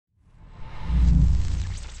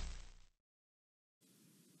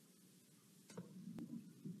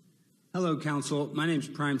Hello, Council. My name's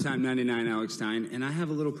Primetimestein Alex Stein, and I have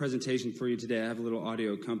a little presentation for you today. I have a little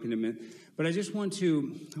audio accompaniment, but I want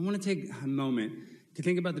to take a moment to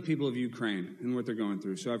think about the people of Ukraine and what they're going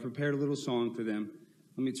through. So I prepared a little song for them.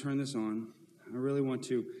 Let me turn this on. I really want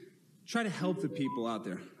to try to help the people out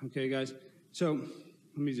there. Okay, guys? So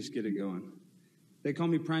let me just get it going. They call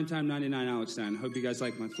me Primetime99 Alex Stein. I hope you guys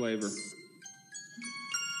like my flavor.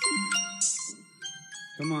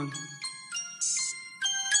 Come on.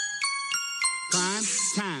 Prime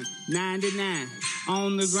time, 99,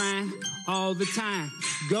 on the grind all the time.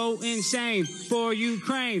 Go insane for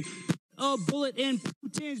Ukraine. A bullet in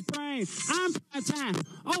Putin's brain. I'm prime time,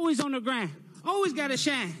 always on the grind, always gotta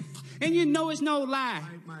shine. And you know it's no lie.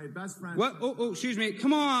 My best friend. What? Oh, excuse me.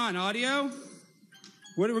 Come on, audio.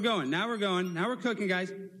 Where are we going? Now we're cooking,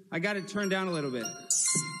 guys. I got it turned down a little bit.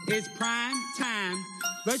 It's prime time.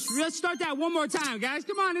 Let's start that one more time, guys.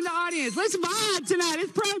 Come on in the audience. Let's vibe tonight.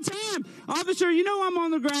 It's prime time. Officer, you know I'm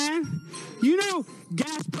on the grind. You know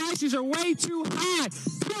gas prices are way too high.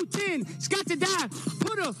 Putin's got to die.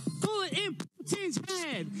 Put a bullet in Putin's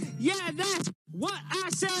head. Yeah, that's what I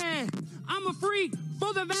said. I'm a freak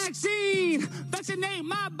for the vaccine. Vaccinate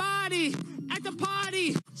my body at the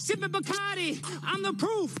party. Sipping Bacardi. I'm the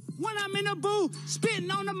proof when I'm in a booth.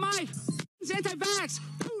 Spitting on the mic. Putin's anti-vax.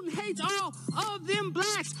 Putin hates all of them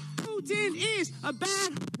blacks. Putin is a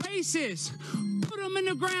bad racist. Put him in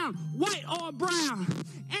the ground, white or brown.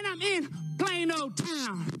 And I'm in Plano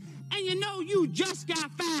town. And you know you just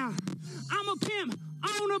got found. I'm a pimp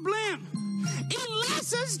on a blimp. Eating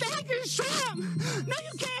lots of steak and shrimp. No,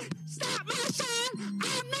 you can't stop my shine.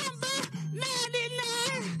 I'm number 99.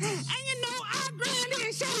 And you know I grind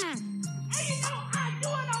and shine. And you know I do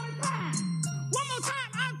it all the time. One more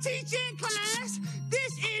time, I'm teaching class.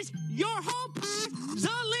 This is your whole pass.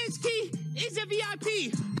 Zelensky is a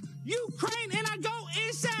VIP. Ukraine and I go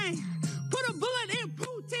insane. Put a bullet in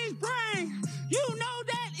Putin's brain. You know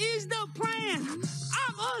that is the plan.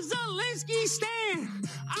 I'm a Zelensky stan.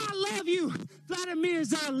 I love you, Vladimir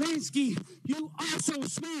Zelensky. You are so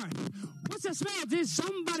smart. What's the smell? Did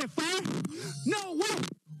somebody fart? No way.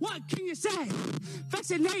 What can you say?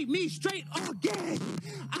 Vaccinate me straight or gay.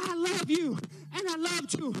 I love you, and I love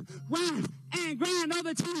to rhyme and grind all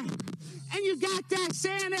the time. And you got that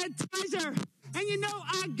sanitizer, and you know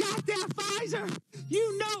I got that Pfizer.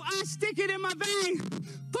 You know I stick it in my vein.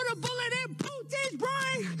 Put a bullet in Putin's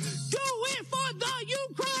brain. Do it for the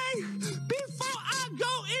Ukraine. Before I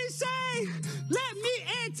go insane, let me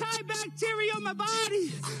antibacterial my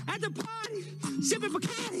body at the party. Sipping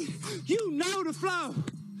Bacardi, you know the flow.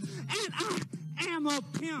 And I am a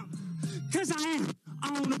pimp, cause I am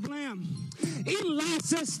on a blimp. Eating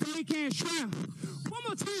lots of steak and shrimp. One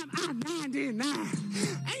more time, I'm 99.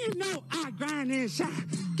 And you know I grind and shine.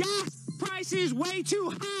 Gas prices way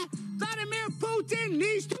too high. Vladimir Putin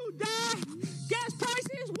needs to die. Gas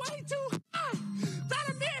prices way too high.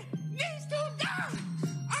 Vladimir needs to die.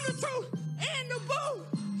 I'm the truth in the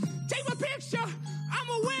booth. Take my picture. I'm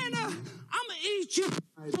a winner. I'ma eat you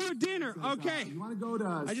for dinner. Okay. You want to go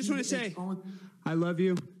to I just want to say, I love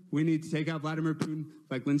you. We need to take out Vladimir Putin,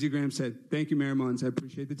 like Lindsey Graham said. Thank you, Mayor Mullins. I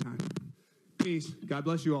appreciate the time. Peace. God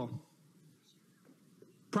bless you all.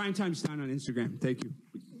 Primetime Stein on Instagram. Thank you.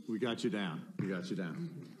 We got you down. We got you down.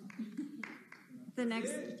 The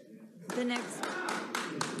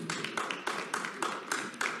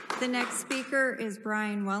next speaker is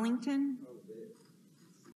Brian Wellington.